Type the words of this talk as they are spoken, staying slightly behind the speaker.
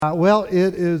Well,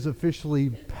 it is officially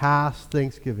past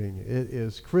Thanksgiving. It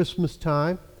is Christmas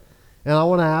time. And I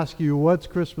want to ask you, what's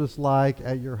Christmas like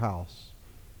at your house?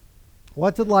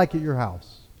 What's it like at your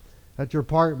house? At your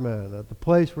apartment, at the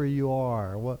place where you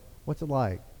are? What's it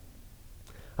like?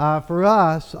 For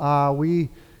us, we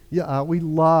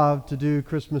love to do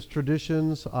Christmas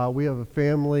traditions. We have a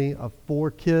family of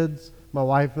 4 kids. My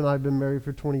wife and I have been married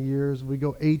for 20 years. We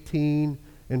go 18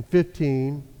 and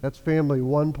 15. That's family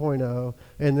 1.0.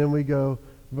 And then we go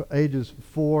ages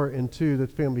 4 and 2.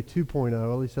 That's family 2.0.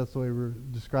 At least that's the way we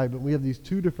describe it. We have these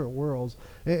two different worlds.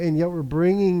 And yet we're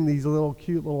bringing these little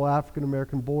cute little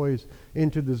African-American boys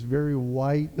into this very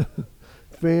white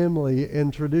family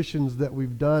and traditions that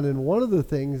we've done. And one of the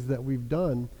things that we've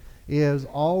done is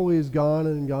always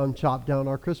gone chopped down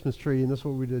our Christmas tree, and that's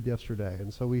what we did yesterday.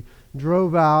 And so we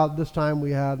drove out. This time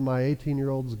we had my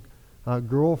 18-year-old's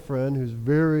girlfriend, who's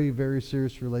very, very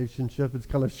serious relationship. It's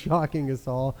kind of shocking us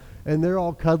all. And they're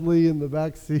all cuddly in the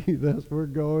back seat as we're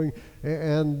going.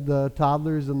 And the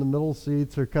toddlers in the middle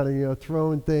seats are kind of,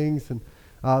 throwing things and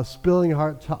spilling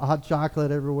hot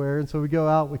chocolate everywhere. And so we go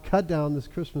out, we cut down this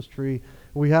Christmas tree.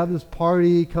 We have this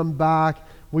party, come back.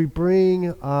 We bring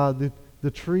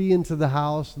the tree into the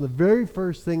house. And the very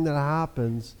first thing that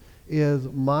happens is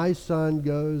my son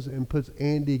goes and puts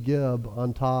Andy Gibb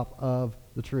on top of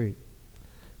the tree.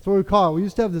 That's what we call it. We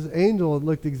used to have this angel that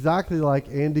looked exactly like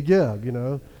Andy Gibb,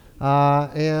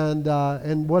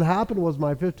 And what happened was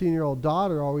my 15-year-old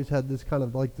daughter always had this kind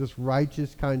of like this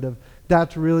righteous kind of,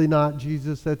 that's really not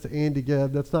Jesus, that's Andy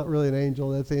Gibb, that's not really an angel,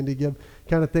 that's Andy Gibb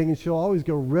kind of thing. And she'll always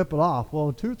go rip it off.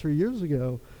 Well, 2 or 3 years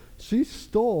ago, she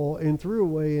stole and threw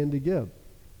away Andy Gibb.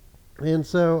 And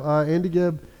so Andy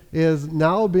Gibb is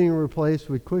now being replaced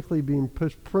with quickly being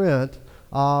pushed print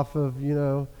off of,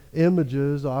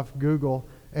 images off Google.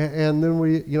 And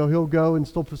then he'll go and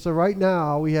still. So right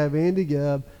now we have Andy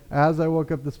Gibb, as I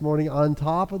woke up this morning, on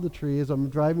top of the tree as I'm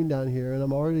driving down here, and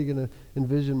I'm already going to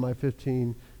envision my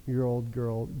 15-year-old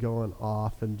girl going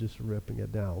off and just ripping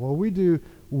it down. Well, we do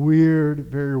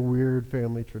very weird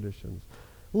family traditions.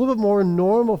 A little bit more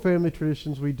normal family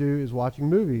traditions we do is watching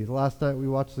movies. Last night we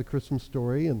watched The Christmas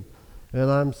Story, and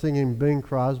I'm singing Bing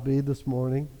Crosby this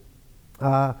morning.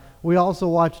 We also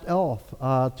watched Elf 2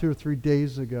 or 3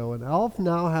 days ago, and Elf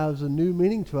now has a new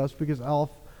meaning to us because Elf,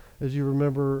 as you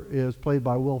remember, is played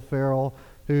by Will Ferrell,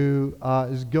 who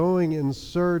is going in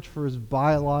search for his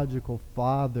biological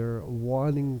father,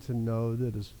 wanting to know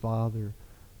that his father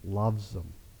loves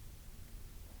him.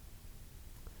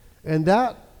 And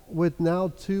that, with now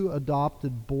 2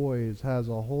 adopted boys, has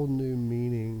a whole new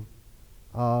meaning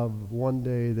of one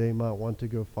day they might want to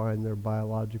go find their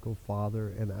biological father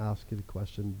and ask the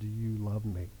question, do you love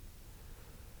me?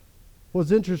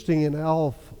 What's interesting in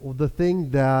Elf, the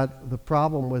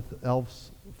problem with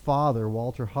Elf's father,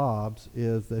 Walter Hobbs,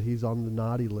 is that he's on the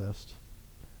naughty list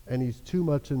and he's too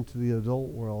much into the adult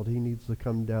world. He needs to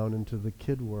come down into the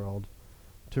kid world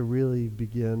to really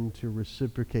begin to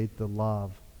reciprocate the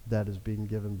love that is being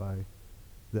given by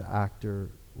the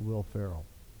actor Will Ferrell.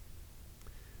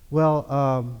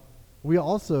 Well, we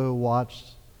also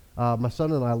watched, my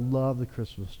son and I love The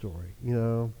Christmas Story.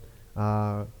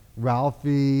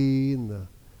 Ralphie and the,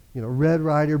 Red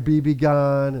Ryder BB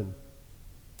gun.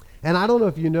 And I don't know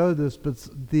if you know this, but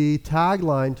the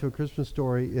tagline to A Christmas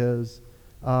Story is,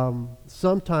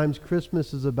 sometimes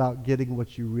Christmas is about getting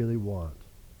what you really want.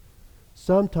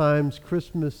 Sometimes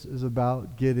Christmas is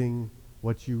about getting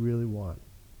what you really want.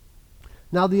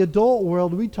 Now, the adult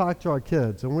world, we talk to our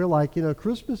kids, and we're like,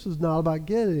 Christmas is not about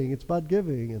getting, it's about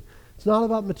giving. And it's not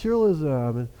about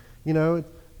materialism.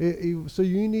 And, so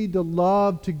you need to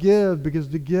love to give because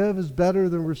to give is better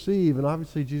than receive. And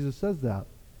obviously, Jesus says that.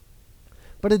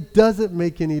 But it doesn't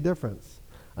make any difference.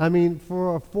 I mean,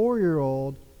 for a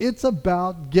 4-year-old, it's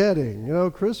about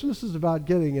getting. Christmas is about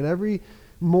getting. And every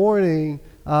morning,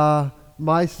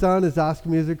 my son is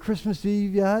asking me, is it Christmas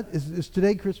Eve yet? Is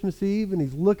today Christmas Eve? And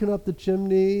he's looking up the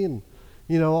chimney and,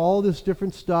 all this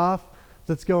different stuff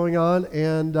that's going on.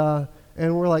 And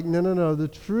we're like, no. The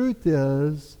truth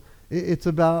is, it's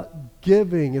about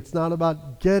giving. It's not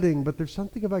about getting. But there's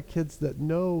something about kids that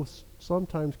know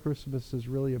sometimes Christmas is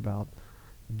really about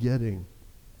getting.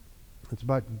 It's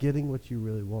about getting what you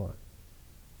really want.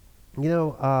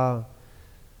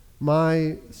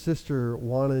 My sister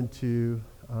wanted to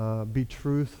be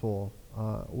truthful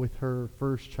with her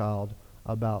first child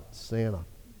about Santa.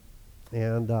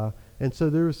 And so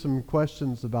there were some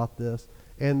questions about this,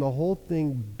 and the whole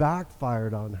thing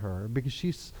backfired on her because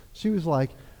she was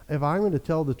like, if I'm going to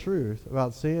tell the truth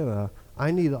about Santa,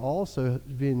 I need to also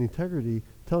be in integrity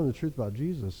telling the truth about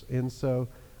Jesus. And so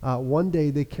one day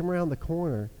they came around the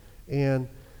corner, and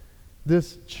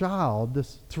This child,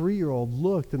 this 3-year-old,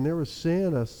 looked, and there was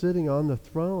Santa sitting on the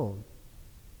throne.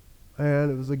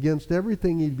 And it was against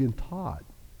everything he'd been taught.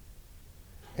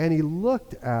 And he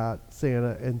looked at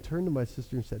Santa and turned to my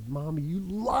sister and said, "Mommy, you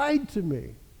lied to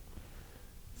me.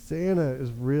 Santa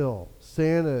is real.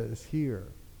 Santa is here."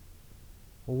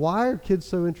 Why are kids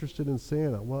so interested in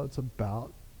Santa? Well, it's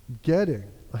about getting.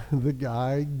 The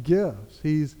guy gives.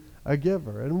 He's a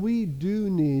giver. And we do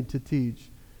need to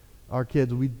teach our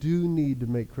kids. We do need to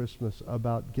make Christmas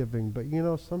about giving. But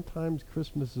sometimes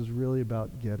Christmas is really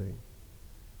about getting.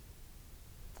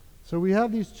 So we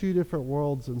have these two different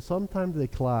worlds, and sometimes they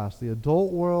clash. The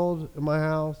adult world in my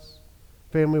house,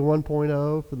 family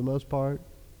 1.0 for the most part,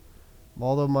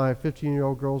 although my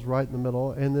 15-year-old girl's right in the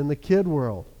middle, and then the kid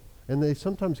world. And they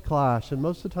sometimes clash, and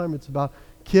most of the time it's about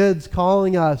kids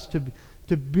calling us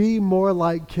to be more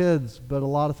like kids, but a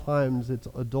lot of times it's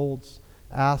adults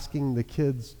asking the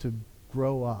kids to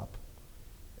grow up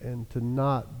and to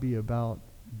not be about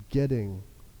getting,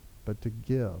 but to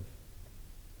give.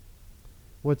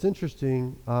 What's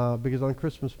interesting, because on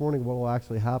Christmas morning what will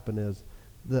actually happen is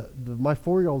my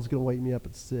 4-year-old is going to wake me up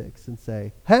at 6 and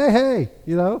say, hey,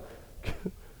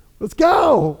 let's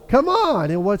go, come on.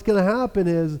 And what's going to happen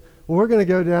is we're going to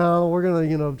go down, we're going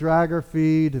to, drag her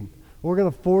feet, and we're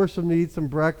going to force him to eat some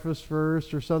breakfast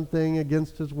first or something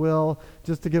against his will,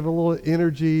 just to give a little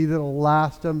energy that'll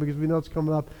last him because we know it's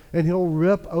coming up. And he'll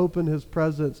rip open his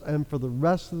presents, and for the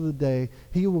rest of the day,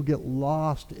 he will get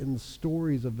lost in the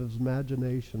stories of his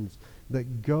imaginations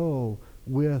that go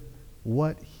with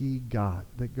what he got,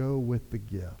 that go with the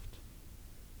gift.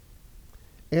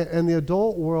 And the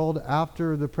adult world,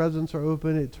 after the presents are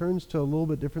open, it turns to a little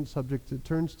bit different subject. It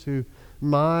turns to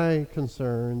my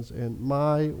concerns and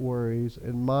my worries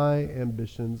and my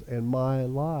ambitions and my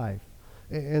life.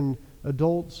 And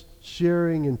adults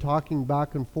sharing and talking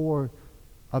back and forth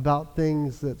about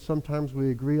things that sometimes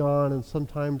we agree on and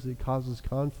sometimes it causes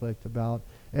conflict about.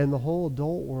 And the whole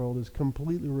adult world is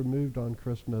completely removed on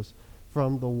Christmas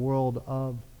from the world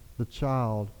of the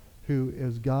child who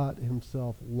has got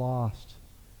himself lost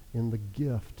in the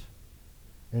gift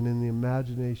and in the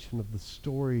imagination of the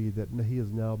story that he has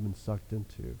now been sucked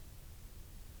into.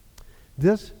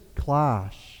 This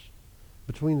clash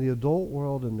between the adult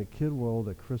world and the kid world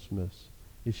at Christmas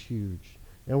is huge.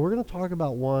 And we're going to talk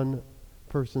about one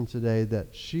person today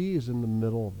that she is in the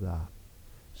middle of that.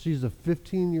 She's a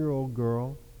 15-year-old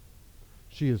girl.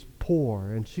 She is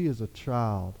poor and she is a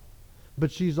child.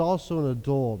 But she's also an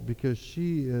adult because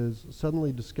she is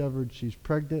suddenly discovered she's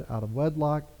pregnant out of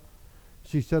wedlock.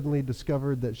 She suddenly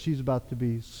discovered that she's about to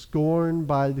be scorned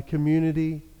by the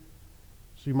community.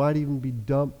 She might even be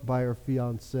dumped by her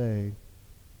fiancé.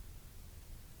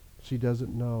 She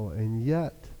doesn't know. And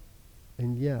yet,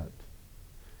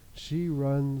 she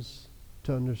runs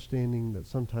to understanding that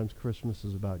sometimes Christmas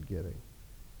is about getting.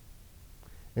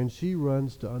 And she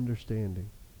runs to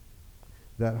understanding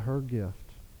that her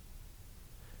gift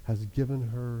has given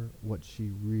her what she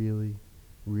really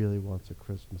wants at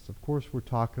Christmas. Of course, we're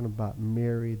talking about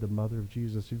Mary, the mother of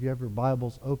Jesus. If you have your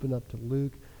Bibles, open up to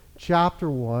Luke chapter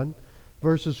 1,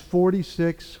 verses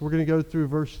 46. We're going to go through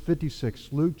verse 56.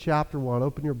 Luke chapter 1.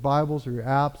 Open your Bibles or your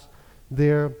apps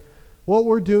there. What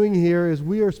we're doing here is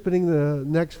we are spending the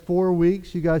next 4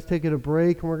 weeks, you guys taking a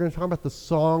break, and we're going to talk about the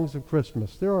songs of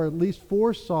Christmas. There are at least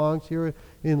 4 songs here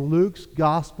in Luke's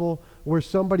gospel where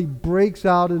somebody breaks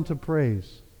out into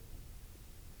praise.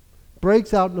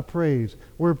 Breaks out into praise,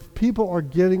 where people are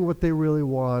getting what they really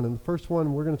want. And the first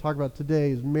one we're going to talk about today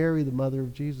is Mary, the mother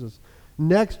of Jesus.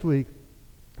 Next week,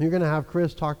 you're going to have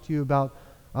Chris talk to you about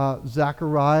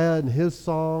Zechariah and his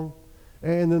song.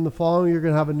 And then the following, you're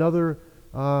going to have another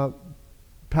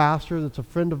pastor that's a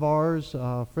friend of ours,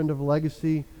 friend of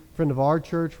Legacy, friend of our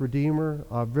church, Redeemer,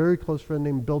 a very close friend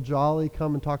named Bill Jolly,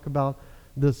 come and talk about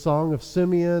the Song of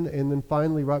Simeon. And then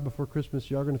finally, right before Christmas,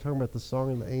 you're going to talk about the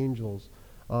Song of the Angels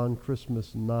on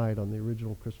Christmas night, on the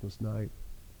original Christmas night.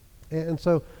 And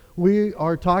so we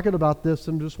are talking about this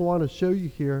and just want to show you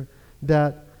here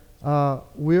that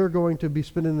we're going to be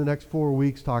spending the next 4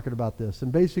 weeks talking about this.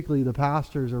 And basically the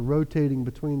pastors are rotating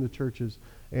between the churches,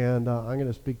 and I'm going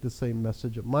to speak the same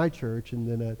message at my church and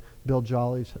then at Bill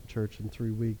Jolly's church in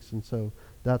 3 weeks. And so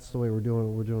that's the way we're doing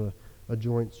it. We're doing a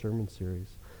joint sermon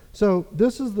series. So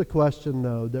this is the question,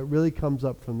 though, that really comes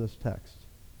up from this text.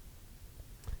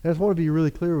 And I just want to be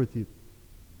really clear with you.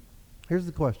 Here's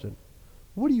the question.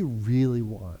 What do you really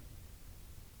want?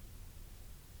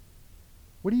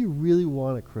 What do you really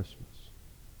want at Christmas?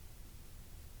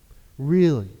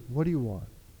 Really, what do you want?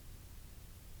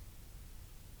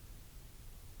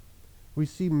 We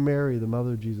see Mary, the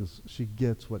mother of Jesus, she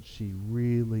gets what she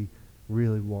really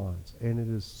really wants. And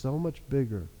it is so much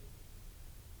bigger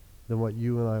than what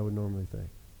you and I would normally think.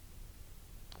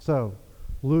 So,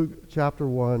 Luke chapter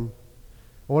 1,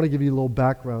 I want to give you a little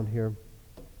background here.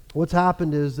 What's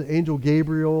happened is the angel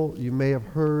Gabriel, you may have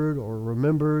heard or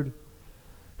remembered,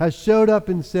 has showed up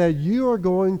and said, you are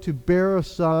going to bear a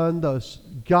son.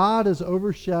 God has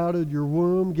overshadowed your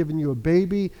womb, given you a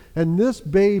baby, and this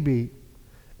baby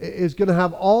is going to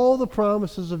have all the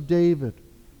promises of David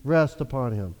rest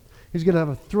upon him. He's going to have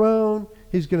a throne.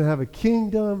 He's going to have a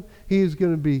kingdom. He's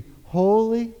going to be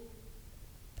holy.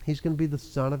 He's going to be the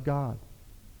Son of God.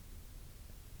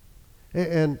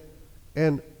 And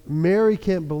Mary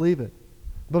can't believe it.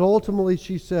 But ultimately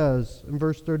she says in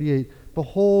verse 38,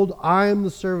 behold, I am the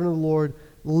servant of the Lord.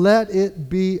 Let it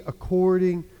be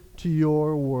according to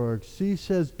your word. She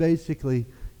says basically,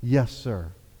 yes,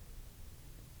 sir.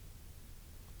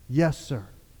 Yes, sir.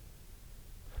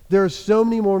 There are so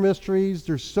many more mysteries.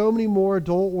 There's so many more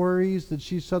adult worries that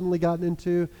she's suddenly gotten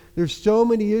into. There's so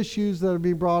many issues that are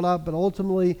being brought up. But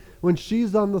ultimately, when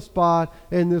she's on the spot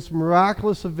in this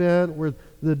miraculous event where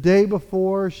the day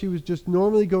before she was just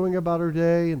normally going about her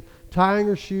day and tying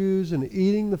her shoes and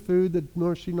eating the food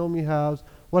that she normally has,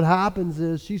 what happens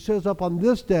is she shows up on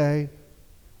this day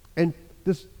and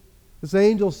this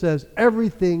angel says,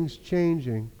 everything's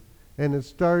changing and it's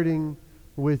starting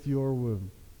with your womb.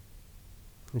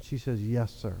 And she says,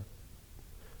 yes, sir.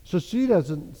 So she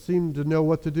doesn't seem to know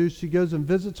what to do. She goes and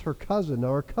visits her cousin.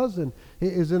 Now, her cousin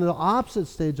is in the opposite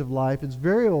stage of life. It's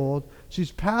very old. She's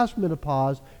past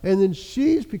menopause. And then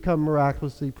she's become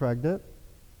miraculously pregnant.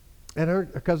 And her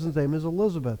cousin's name is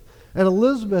Elizabeth. And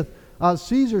Elizabeth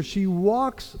sees her. She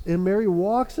walks, and Mary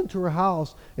walks into her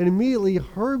house. And immediately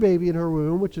her baby in her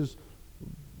womb, which is,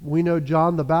 we know,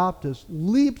 John the Baptist,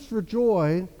 leaps for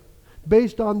joy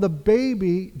based on the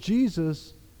baby,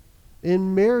 Jesus,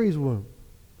 in Mary's womb.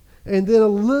 And then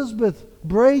Elizabeth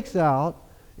breaks out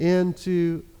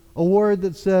into a word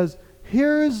that says,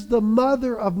 here is the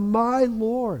mother of my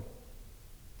Lord.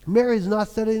 Mary's not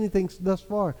said anything thus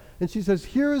far. And she says,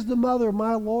 here is the mother of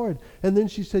my Lord. And then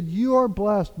she said, you are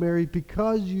blessed, Mary,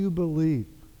 because you believe.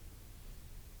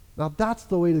 Now that's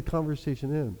the way the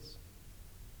conversation ends.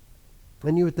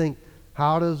 And you would think,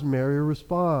 how does Mary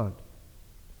respond?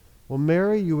 Well,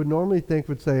 Mary, you would normally think,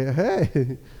 would say,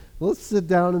 hey, let's sit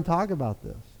down and talk about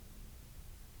this.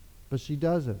 But she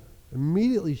doesn't.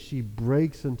 Immediately she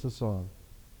breaks into song.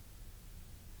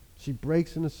 She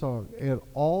breaks into song. And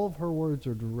all of her words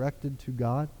are directed to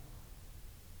God.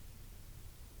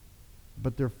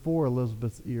 But they're for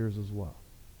Elizabeth's ears as well.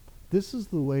 This is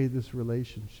the way this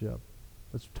relationship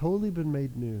that's totally been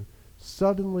made new.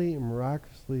 Suddenly and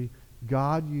miraculously,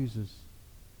 God uses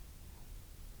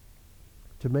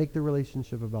to make the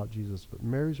relationship about Jesus. But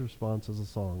Mary's response is a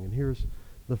song. And here's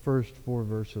the first 4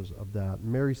 verses of that.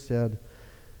 Mary said,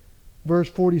 verse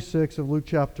 46 of Luke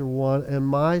chapter 1, and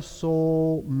my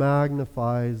soul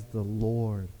magnifies the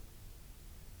Lord,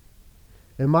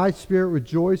 and my spirit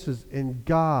rejoices in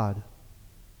God,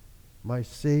 my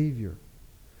Savior.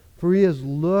 For he has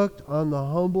looked on the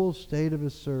humble state of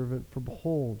his servant. For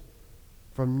behold,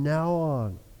 from now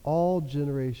on, all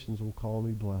generations will call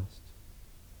me blessed.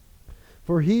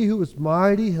 For he who is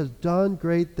mighty has done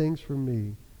great things for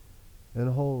me, and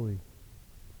holy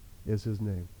is his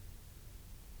name.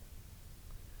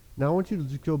 Now I want you to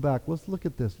just go back. Let's look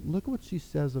at this. Look at what she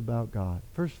says about God.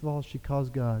 First of all, she calls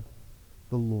God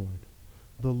the Lord.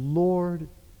 The Lord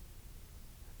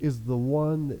is the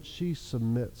one that she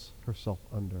submits herself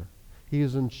under. He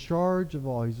is in charge of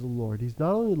all. He's the Lord. He's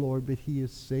not only Lord, but he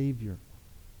is Savior.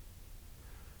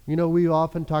 You know, we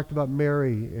often talked about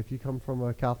Mary. If you come from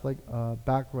a Catholic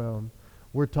background,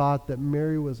 we're taught that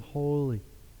Mary was holy.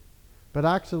 But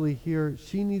actually here,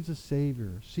 she needs a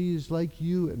Savior. She's like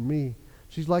you and me.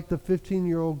 She's like the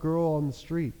 15-year-old girl on the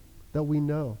street that we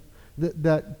know.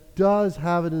 That does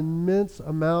have an immense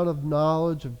amount of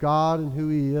knowledge of God and who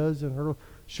he is in her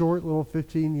short little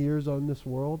 15 years on this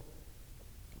world.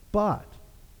 But,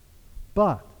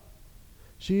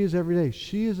 she is every day.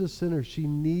 She is a sinner. She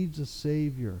needs a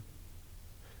Savior.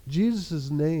 Jesus'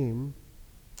 name,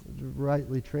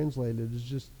 rightly translated, is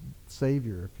just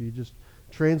Savior. If you just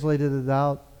translated it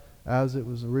out as it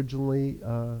was originally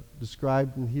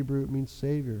described in Hebrew, it means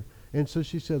Savior. And so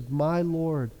she says, my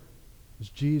Lord is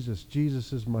Jesus.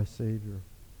 Jesus is my Savior.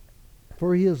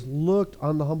 For he has looked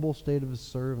on the humble state of his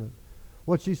servant.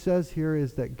 What she says here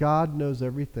is that God knows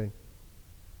everything.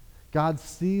 God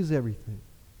sees everything.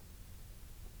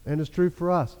 And it's true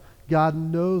for us. God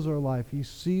knows our life. He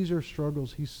sees our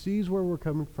struggles. He sees where we're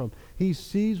coming from. He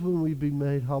sees when we've been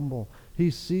made humble. He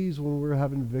sees when we're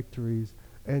having victories.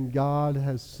 And God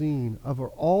has seen over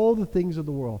all the things of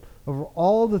the world, over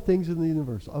all the things in the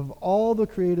universe, of all the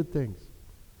created things.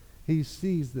 He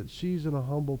sees that she's in a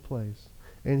humble place.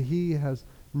 And he has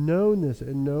known this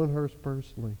and known her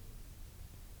personally.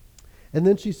 And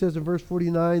then she says in verse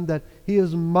 49 that he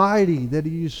is mighty, that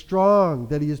he is strong,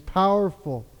 that he is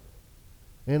powerful,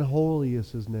 and holy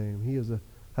is his name. He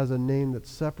has a name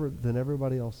that's separate than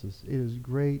everybody else's. It is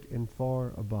great and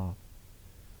far above.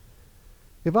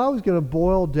 If I was going to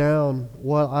boil down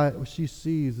what she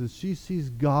sees, is she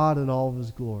sees God in all of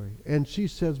his glory. And she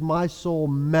says, my soul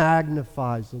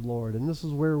magnifies the Lord. And this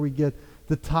is where we get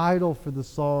the title for the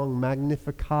song,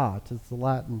 Magnificat. It's the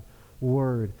Latin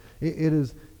word. It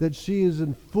is that she is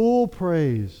in full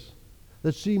praise,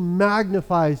 that she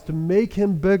magnifies to make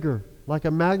him bigger, like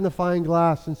a magnifying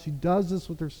glass. And she does this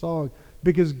with her song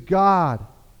because God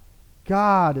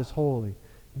is holy.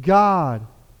 God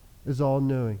is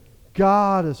all-knowing.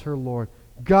 God is her Lord.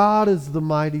 God is the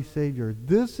mighty Savior.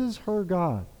 This is her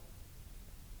God.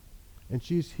 And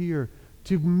she's here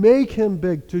to make him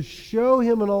big, to show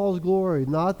him in all his glory.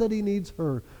 Not that he needs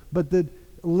her, but that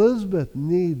Elizabeth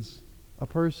needs a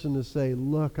person to say,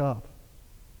 look up.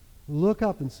 Look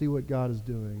up and see what God is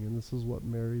doing. And this is what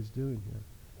Mary's doing here.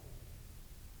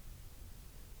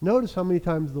 Notice how many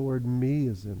times the word me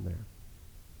is in there.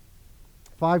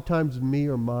 5 times me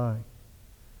or my.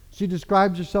 She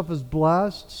describes herself as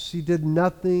blessed. She did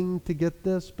nothing to get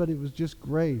this, but it was just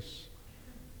grace.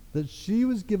 That she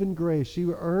was given grace. She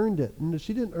earned it. And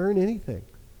she didn't earn anything.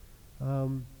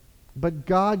 But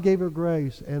God gave her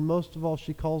grace. And most of all,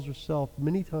 she calls herself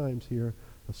many times here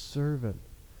a servant.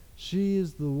 She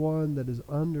is the one that is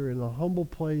under in a humble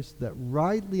place that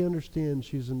rightly understands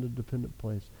she's in a dependent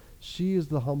place. She is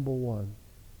the humble one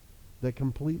that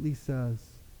completely says,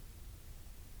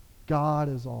 God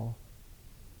is all.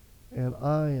 And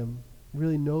I am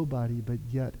really nobody, but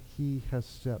yet he has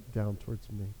stepped down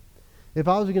towards me. If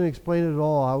I was going to explain it at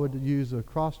all, I would use a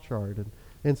cross chart.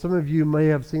 And some of you may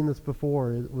have seen this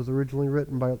before. It was originally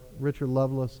written by Richard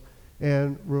Lovelace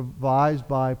and revised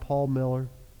by Paul Miller.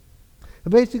 It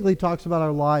basically talks about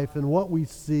our life and what we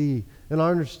see and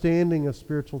our understanding of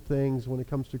spiritual things when it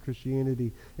comes to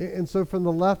Christianity. And so from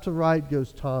the left to right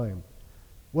goes time.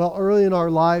 Well, early in our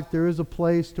life, there is a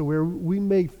place to where we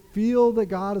may feel that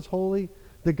God is holy,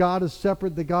 that God is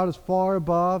separate, that God is far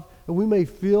above, and we may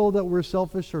feel that we're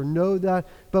selfish or know that,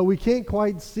 but we can't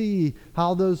quite see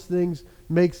how those things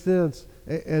make sense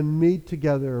and meet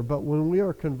together. But when we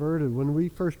are converted, when we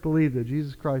first believe that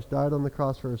Jesus Christ died on the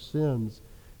cross for our sins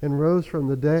and rose from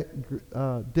the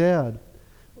dead,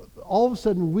 all of a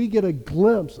sudden we get a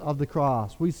glimpse of the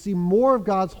cross. We see more of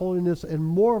God's holiness and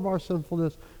more of our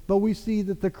sinfulness, but we see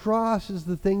that the cross is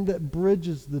the thing that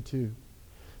bridges the two.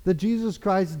 That Jesus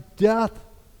Christ's death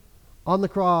on the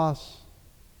cross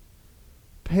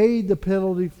paid the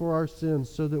penalty for our sins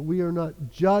so that we are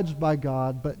not judged by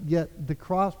God, but yet the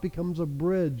cross becomes a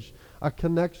bridge, a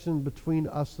connection between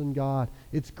us and God.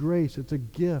 It's grace. It's a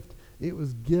gift. It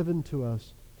was given to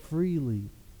us freely.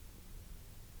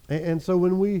 And so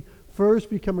when we first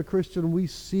become a Christian, we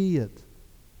see it.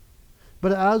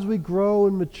 But as we grow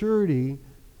in maturity,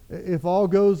 if all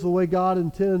goes the way God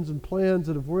intends and plans,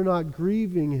 and if we're not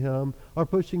grieving him or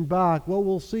pushing back, what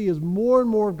we'll see is more and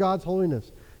more of God's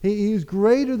holiness. He's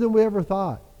greater than we ever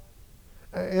thought.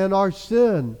 And our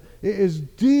sin is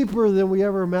deeper than we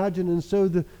ever imagined. And so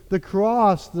the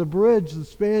cross, the bridge, the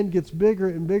span gets bigger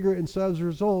and bigger. And so as a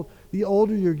result, the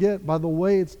older you get, by the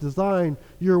way it's designed,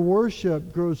 your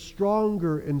worship grows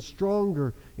stronger and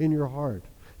stronger in your heart.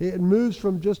 It moves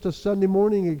from just a Sunday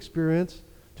morning experience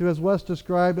to, as Wes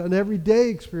described, an everyday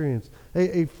experience,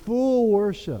 a full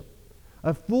worship,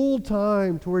 a full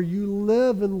time to where you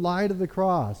live in light of the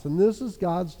cross. And this is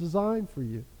God's design for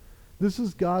you. This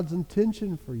is God's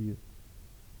intention for you.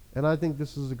 And I think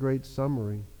this is a great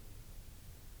summary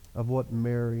of what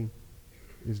Mary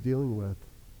is dealing with.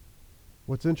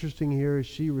 What's interesting here is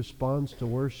she responds to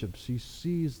worship. She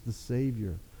sees the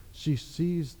Savior. She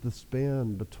sees the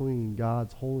span between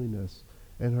God's holiness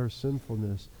and her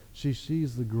sinfulness. She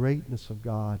sees the greatness of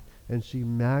God, and she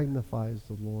magnifies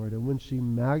the Lord. And when she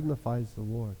magnifies the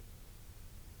Lord,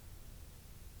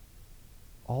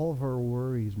 all of her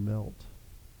worries melt.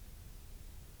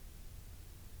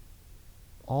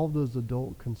 All of those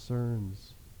adult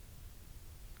concerns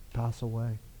pass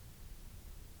away.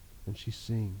 And she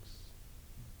sings.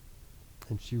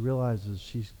 And she realizes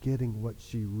she's getting what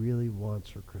she really wants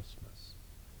for Christmas.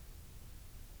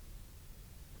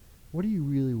 What do you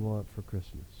really want for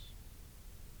Christmas?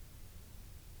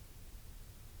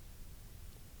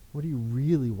 What do you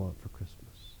really want for Christmas?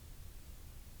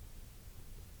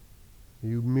 Are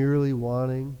you merely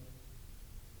wanting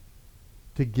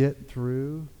to get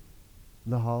through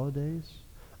the holidays?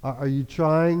 Are you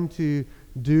trying to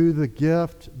do the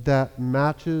gift that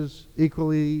matches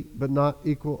equally but not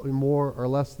equal more or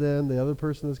less than the other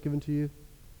person that's given to you?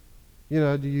 You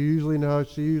know, do you usually know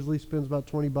she usually spends about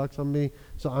 $20 on me,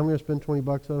 so I'm going to spend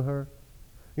 $20 on her?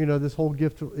 You know, this whole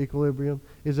gift equilibrium.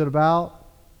 Is it about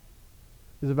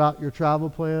your travel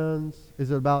plans?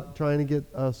 Is it about trying to get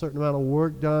a certain amount of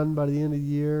work done by the end of the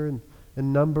year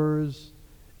and numbers?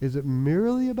 Is it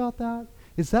merely about that?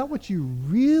 Is that what you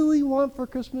really want for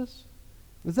Christmas?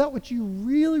 Is that what you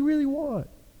really, really want?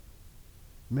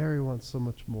 Mary wants so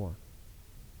much more.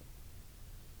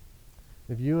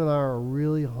 If you and I are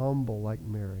really humble like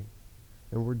Mary,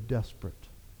 and we're desperate,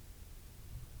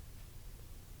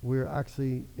 we're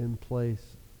actually in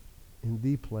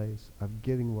the place of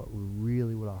getting what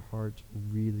our hearts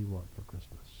really want for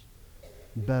Christmas.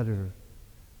 Better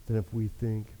than if we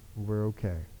think we're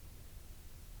okay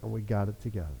and we got it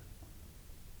together.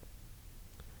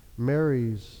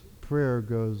 Mary's prayer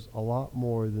goes a lot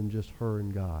more than just her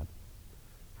and God.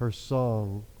 Her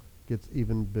song gets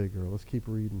even bigger. Let's keep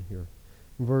reading here.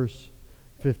 Verse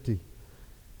 50.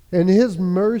 And his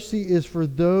mercy is for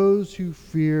those who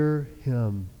fear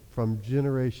him from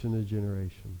generation to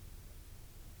generation.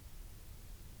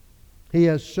 He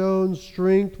has shown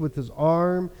strength with his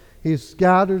arm. He has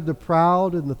scattered the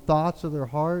proud in the thoughts of their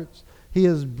hearts. He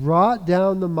has brought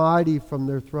down the mighty from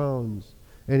their thrones,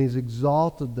 and he's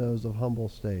exalted those of humble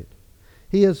state.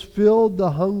 He has filled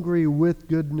the hungry with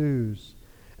good news,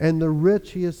 and the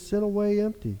rich he has sent away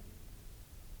empty.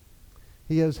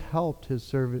 He has helped his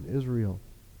servant Israel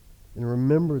in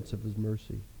remembrance of his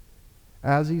mercy,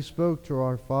 as he spoke to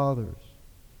our fathers,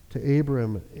 to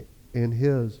Abraham and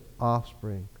his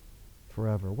offspring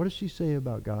forever. What does she say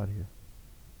about God here?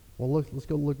 Well, let's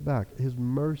go look back. His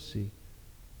mercy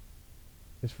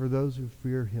is for those who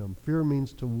fear him. Fear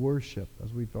means to worship,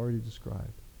 as we've already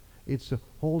described. It's to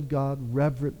hold God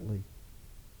reverently.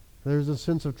 There's a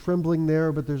sense of trembling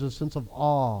there, but there's a sense of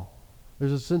awe.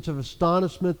 There's a sense of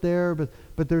astonishment there, but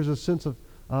there's a sense of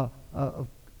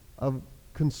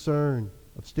concern,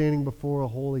 of standing before a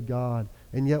holy God.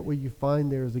 And yet what you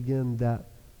find there is, again, that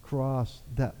cross,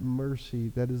 that mercy,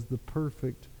 that is the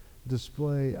perfect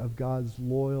display of God's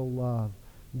loyal love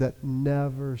that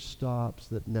never stops,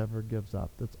 that never gives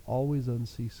up, that's always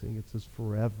unceasing. It's his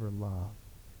forever love.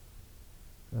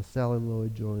 As Sally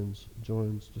Lloyd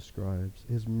Jones describes,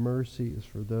 his mercy is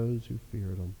for those who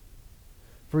feared him.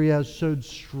 For he has showed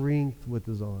strength with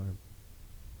his arm.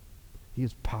 He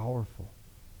is powerful.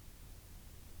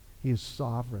 He is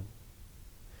sovereign.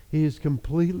 He is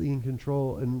completely in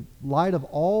control. In light of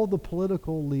all the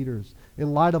political leaders,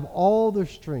 in light of all their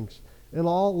strengths, in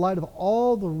light of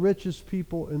all the richest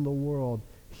people in the world,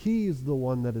 he is the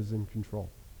one that is in control.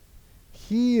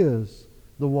 He is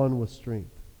the one with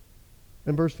strength.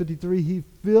 In verse 53, he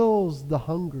fills the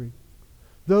hungry,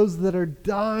 those that are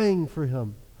dying for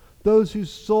him, those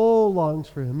whose soul longs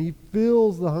for him. He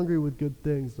fills the hungry with good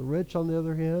things. The rich, on the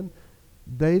other hand,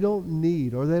 they don't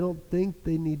need, or they don't think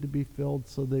they need to be filled,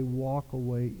 so they walk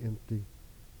away empty.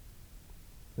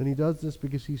 And he does this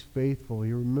because he's faithful.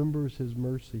 He remembers his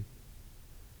mercy.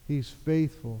 He's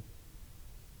faithful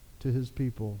to his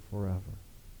people forever.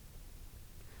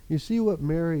 You see, what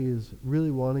Mary is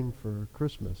really wanting for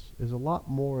Christmas is a lot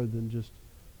more than just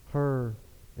her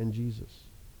and Jesus.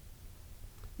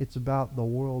 It's about the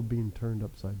world being turned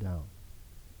upside down.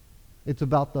 It's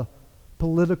about the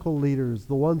political leaders,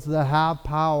 the ones that have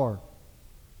power,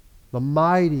 the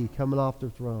mighty coming off their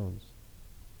thrones.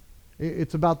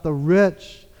 It's about the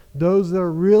rich, those that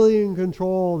are really in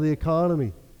control of the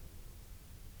economy,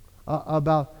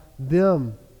 about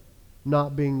them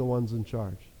not being the ones in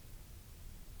charge.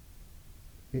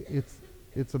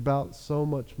 It's about so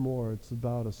much more. It's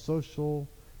about a social,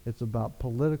 it's about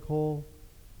political,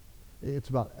 it's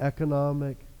about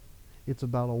economic, it's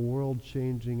about a world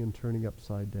changing and turning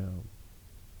upside down.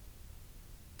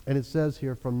 And it says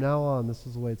here, from now on, this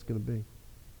is the way it's going to be.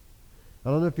 I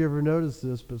don't know if you ever noticed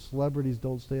this, but celebrities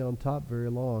don't stay on top very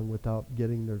long without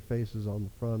getting their faces on the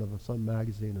front of some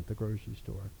magazine at the grocery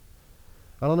store.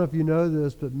 I don't know if you know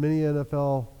this, but many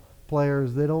NFL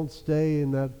players, they don't stay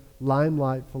in that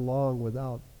limelight for long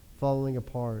without falling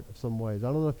apart in some ways. I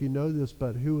don't know if you know this,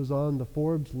 but who was on the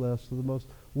Forbes list of the most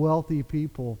wealthy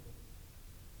people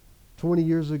 20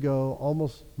 years ago,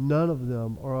 almost none of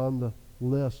them are on the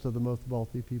list of the most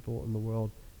wealthy people in the world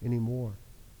anymore.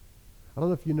 I don't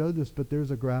know if you know this, but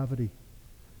there's a gravity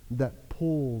that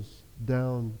pulls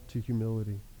down to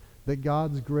humility. That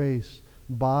God's grace,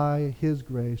 by his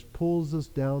grace, pulls us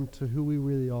down to who we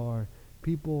really are.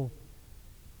 People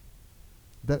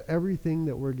that everything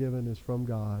that we're given is from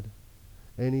God.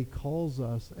 And he calls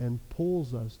us and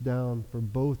pulls us down for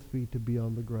both feet to be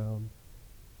on the ground,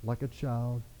 like a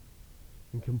child,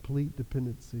 in complete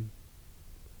dependency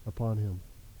upon him.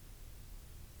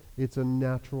 It's a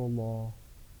natural law.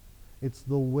 It's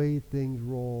the way things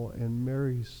roll, and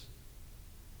Mary's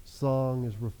song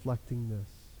is reflecting this.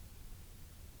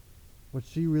 What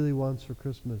she really wants for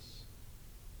Christmas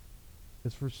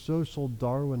is for social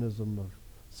Darwinism of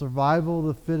survival of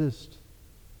the fittest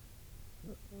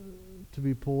to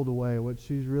be pulled away. What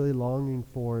she's really longing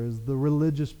for is the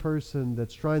religious person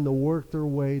that's trying to work their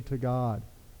way to God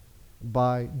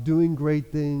by doing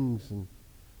great things and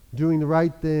doing the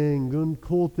right thing, doing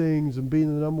cool things, and being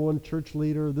the number one church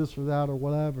leader, this or that or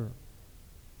whatever.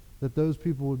 That those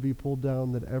people would be pulled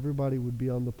down, that everybody would be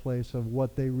on the place of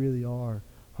what they really are,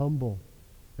 humble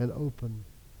and open,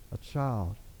 a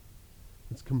child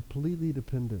that's completely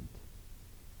dependent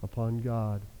upon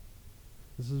God.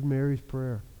 This is Mary's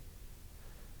prayer.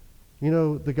 You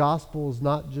know, the gospel is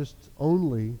not just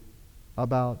only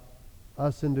about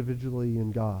us individually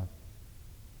and God.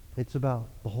 It's about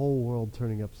the whole world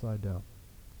turning upside down.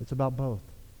 It's about both.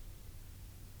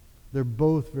 They're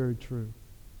both very true.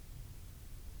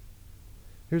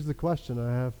 Here's the question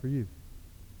I have for you.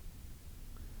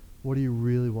 What do you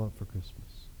really want for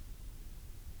Christmas?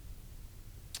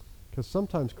 Because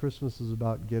sometimes Christmas is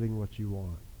about getting what you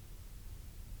want.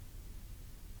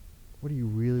 What do you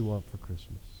really want for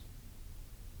Christmas?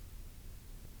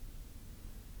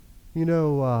 You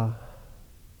know,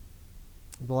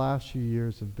 the last few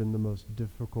years have been the most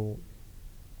difficult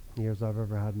years I've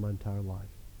ever had in my entire life.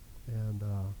 And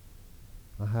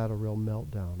I had a real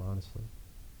meltdown, honestly.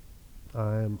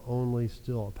 I am only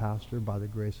still a pastor by the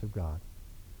grace of God.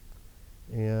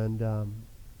 And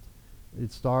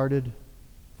it started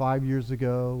 5 years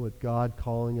ago with God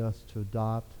calling us to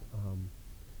adopt.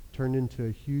 Turned into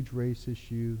a huge race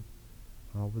issue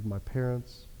with my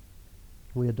parents.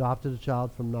 We adopted a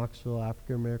child from Knoxville,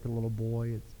 African-American little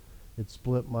boy. It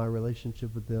split my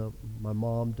relationship with them. My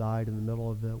mom died in the middle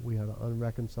of it. We had an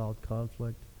unreconciled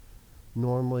conflict.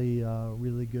 Normally,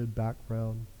 really good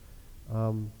background.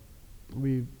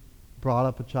 We brought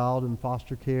up a child in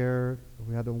foster care.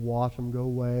 We had to watch him go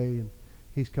away, and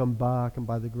he's come back. And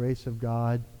by the grace of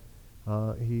God,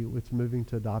 it's moving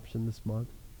to adoption this month,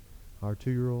 our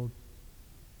 2-year-old.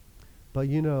 But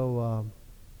you know,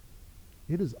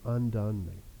 it has undone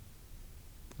me.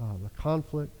 The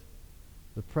conflict,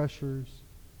 the pressures,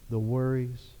 the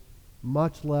worries,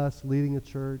 much less leading a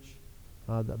church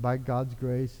that by God's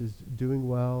grace is doing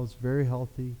well, is very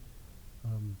healthy.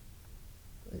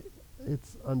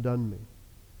 It's undone me.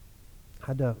 I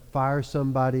had to fire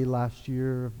somebody last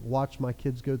year, watch my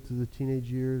kids go through the teenage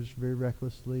years very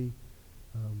recklessly.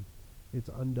 It's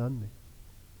undone me.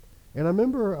 And I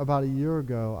remember about a year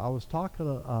ago, I was talking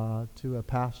to a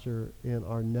pastor in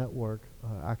our network,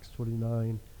 Acts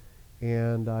 29,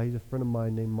 and he's a friend of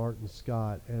mine named Martin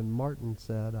Scott. And Martin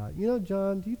said, you know,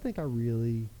 John, do you think I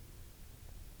really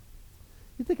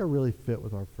fit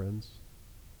with our friends?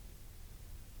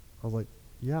 I was like,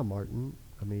 yeah, Martin.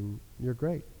 I mean, you're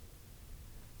great.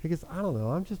 He goes, I don't know.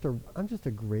 I'm just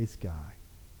a grace guy.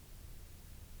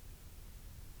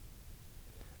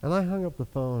 And I hung up the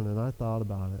phone and I thought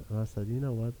about it, and I said, you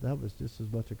know what? That was just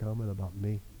as much a comment about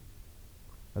me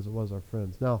as it was our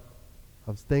friends. Now,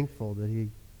 I was thankful that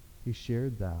he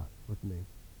shared that with me.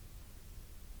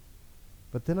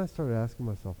 But then I started asking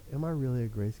myself, am I really a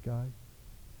grace guy?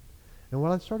 And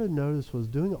what I started to notice was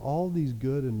doing all these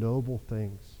good and noble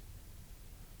things,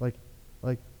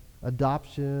 like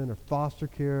adoption or foster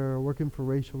care, or working for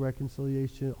racial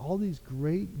reconciliation, all these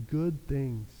great good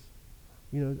things.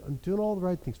 You know, I'm doing all the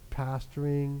right things,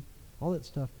 pastoring, all that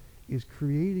stuff is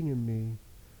creating in me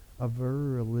a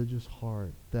very religious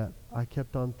heart that I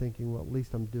kept on thinking, well, at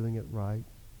least I'm doing it right.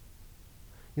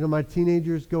 You know, my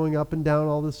teenagers going up and down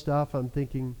all this stuff, I'm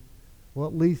thinking, well,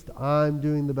 at least I'm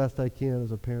doing the best I can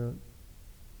as a parent.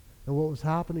 And what was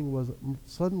happening was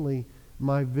suddenly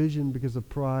my vision, because of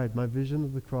pride, my vision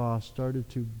of the cross started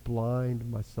to blind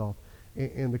myself,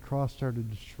 and the cross started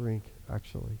to shrink,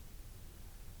 actually.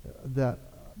 That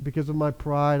because of my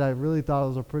pride, I really thought I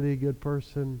was a pretty good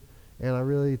person, and I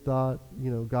really thought, you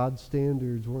know, God's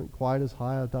standards weren't quite as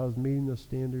high. I thought I was meeting those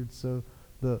standards, so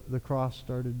the cross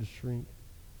started to shrink.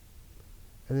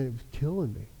 And it was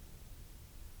killing me.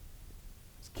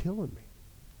 It's killing me.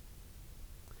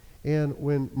 And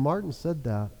when Martin said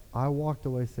that, I walked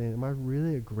away saying, am I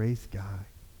really a grace guy?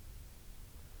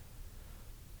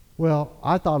 Well,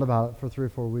 I thought about it for 3 or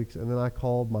 4 weeks, and then I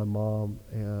called my mom,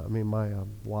 my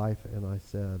wife, and I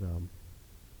said,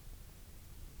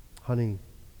 honey,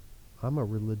 I'm a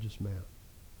religious man,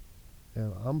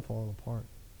 and I'm falling apart.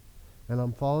 And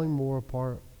I'm falling more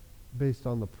apart based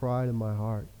on the pride in my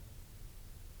heart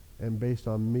and based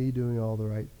on me doing all the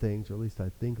right things, or at least I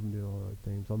think I'm doing all the right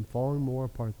things. I'm falling more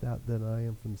apart that than I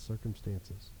am from the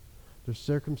circumstances. The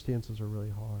circumstances are really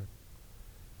hard.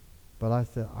 But I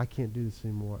said, I can't do this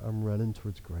anymore. I'm running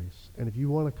towards grace. And if you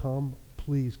want to come,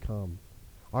 please come.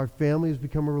 Our family has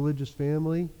become a religious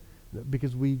family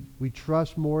because we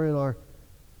trust more in our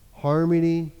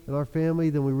harmony in our family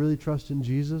than we really trust in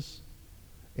Jesus.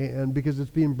 And because it's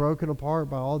being broken apart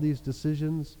by all these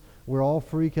decisions, we're all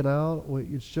freaking out.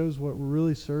 It shows what we're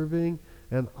really serving.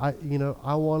 And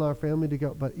I want our family to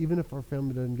go. But even if our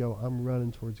family doesn't go, I'm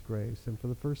running towards grace. And for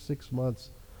the first 6 months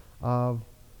of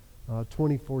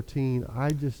 2014, I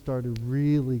just started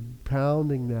really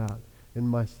pounding that in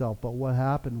myself. But what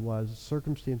happened was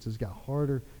circumstances got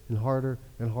harder and harder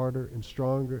and harder and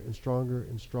stronger and stronger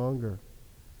and stronger.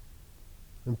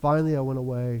 And finally I went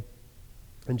away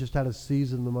and just had a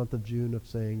season in the month of June of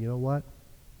saying, you know what?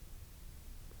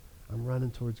 I'm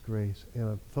running towards grace, and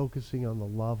I'm focusing on the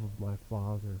love of my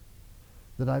Father.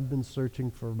 That I've been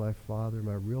searching for my Father,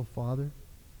 my real Father.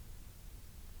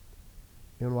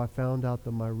 And I found out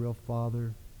that my real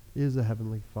Father is a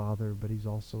heavenly Father, but he's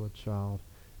also a child,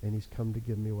 and he's come to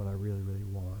give me what I really, really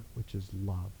want, which is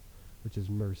love, which is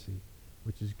mercy,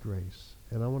 which is grace.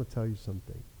 And I want to tell you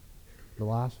something. The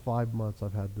last 5 months,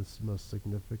 I've had this most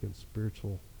significant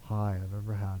spiritual high I've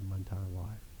ever had in my entire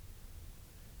life.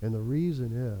 And the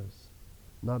reason is,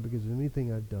 not because of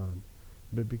anything I've done,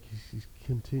 but because he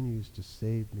continues to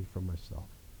save me from myself.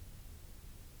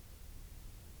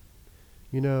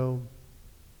 You know,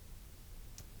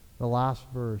 the last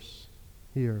verse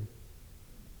here,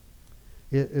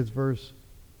 it's verse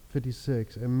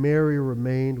 56. And Mary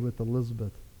remained with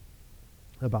Elizabeth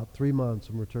about 3 months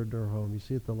and returned to her home. You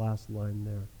see it the last line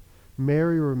there.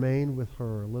 Mary remained with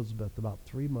her, Elizabeth, about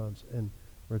 3 months and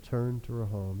returned to her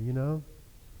home. You know,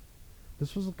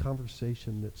 this was a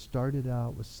conversation that started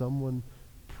out with someone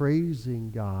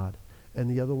praising God and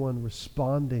the other one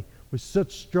responding with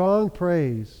such strong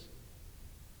praise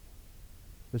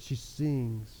that she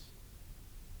sings.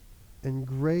 And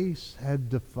grace had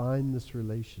defined this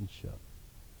relationship.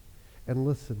 And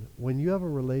listen, when you have a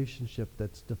relationship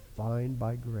that's defined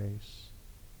by grace,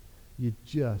 you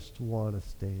just want to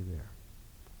stay there.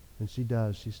 And she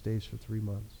does. She stays for 3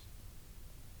 months.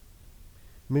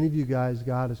 Many of you guys,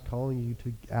 God is calling you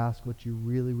to ask what you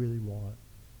really, really want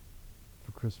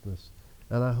for Christmas.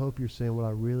 And I hope you're saying what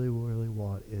I really, really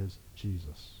want is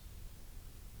Jesus.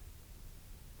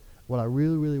 What I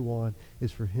really, really want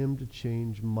is for him to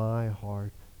change my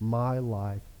heart, my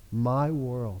life, my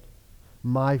world,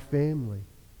 my family,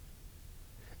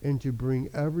 and to bring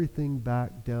everything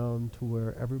back down to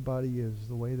where everybody is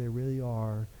the way they really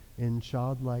are in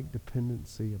childlike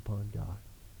dependency upon God.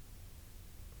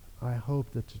 I hope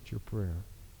that's your prayer.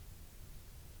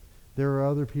 There are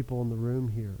other people in the room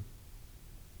here.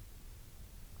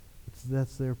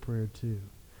 That's their prayer too.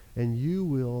 And you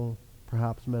will,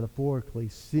 perhaps metaphorically,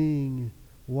 sing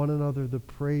one another the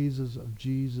praises of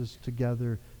Jesus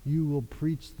together. You will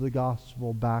preach the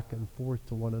gospel back and forth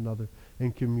to one another,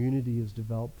 and community is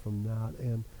developed from that.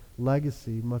 And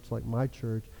Legacy, much like my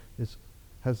church,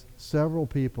 has several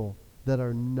people that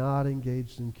are not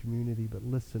engaged in community. But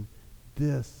listen,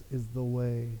 this is the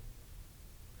way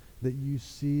that you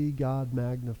see God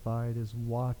magnified, is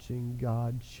watching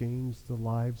God change the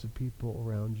lives of people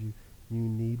around you. You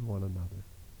need one another.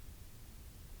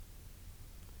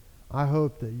 I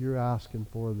hope that you're asking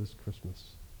for this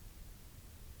Christmas,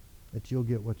 that you'll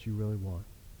get what you really want.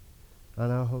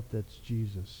 And I hope that's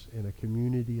Jesus in a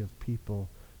community of people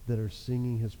that are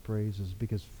singing his praises,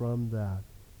 because from that,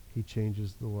 he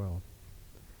changes the world.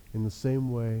 In the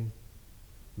same way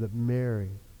that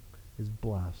Mary is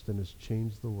blessed and has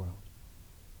changed the world.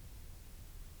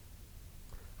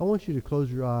 I want you to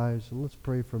close your eyes and let's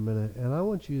pray for a minute. And I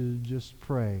want you to just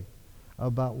pray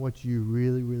about what you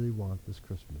really, really want this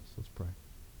Christmas. Let's pray.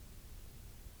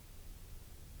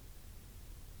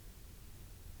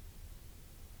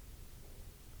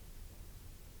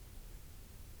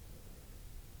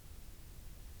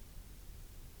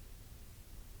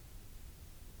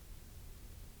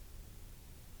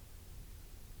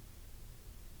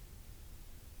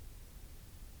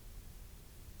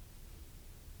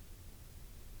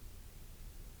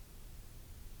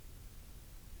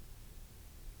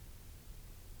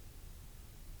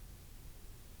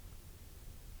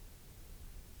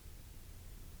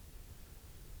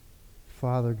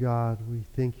 Father God, we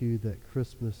thank you that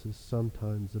Christmas is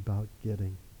sometimes about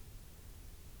getting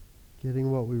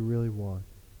what we really want.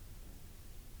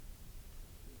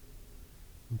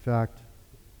 In fact,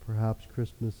 perhaps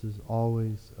Christmas is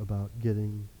always about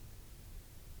getting.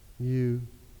 You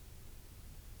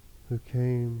who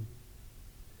came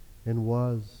and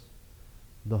was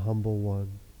the humble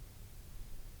one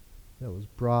that was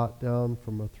brought down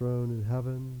from a throne in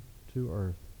heaven to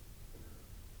earth,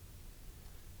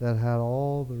 that had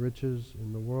all the riches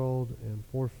in the world and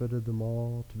forfeited them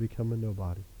all to become a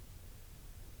nobody.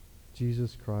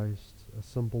 Jesus Christ, a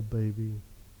simple baby,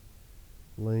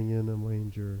 laying in a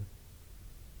manger,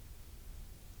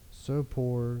 so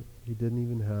poor he didn't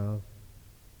even have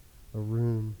a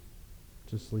room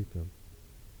to sleep in.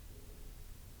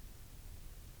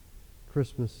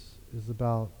 Christmas is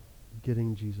about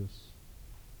getting Jesus.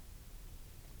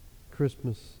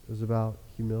 Christmas is about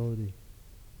humility.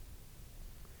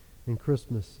 And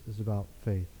Christmas is about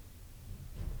faith.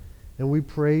 And we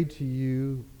pray to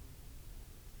you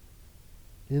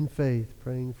in faith,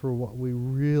 praying for what we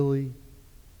really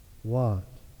want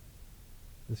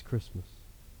this Christmas.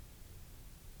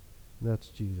 And that's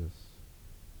Jesus.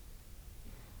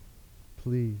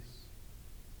 Please,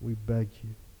 we beg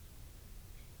you,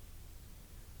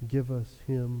 give us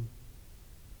him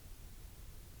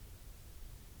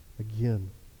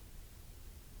again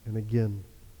and again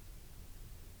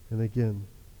and again,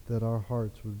 that our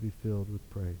hearts would be filled with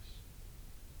praise.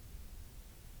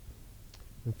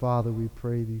 And Father, we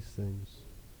pray these things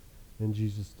in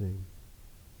Jesus' name.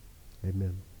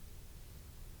 Amen.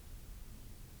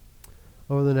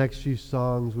 Over the next few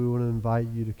songs, we want to invite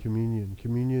you to communion.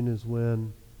 Communion is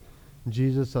when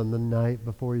Jesus, on the night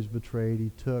before he's betrayed,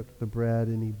 he took the bread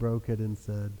and he broke it and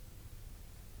said,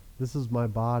 "This is my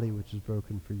body which is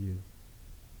broken for you."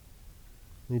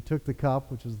 And he took the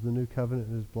cup, which is the new covenant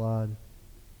in his blood,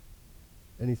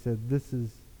 and he said, "This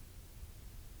is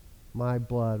my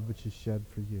blood which is shed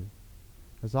for you.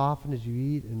 As often as you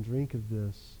eat and drink of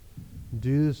this,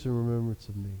 do this in remembrance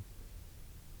of me."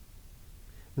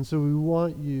 And so we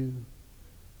want you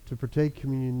to partake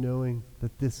communion knowing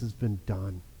that this has been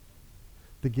done.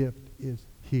 The gift is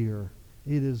here.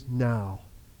 It is now.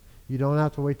 You don't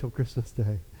have to wait till Christmas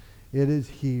Day. It is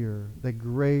here. That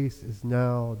grace is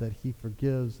now, that he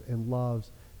forgives and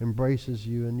loves, embraces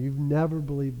you. And you've never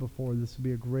believed before. This would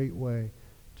be a great way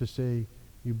to say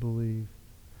you believe.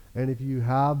 And if you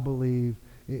have believed,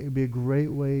 it would be a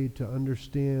great way to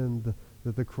understand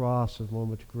that the cross is one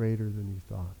much greater than you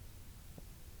thought.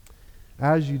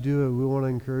 As you do it, we want to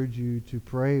encourage you to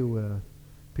pray with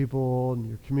people in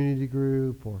your community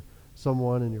group or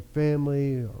someone in your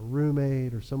family or a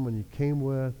roommate or someone you came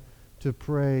with, to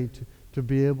pray, to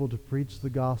be able to preach the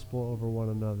gospel over one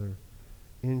another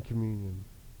in communion.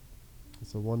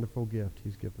 It's a wonderful gift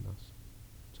he's given us.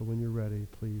 So when you're ready,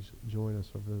 please join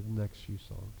us over the next few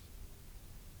songs.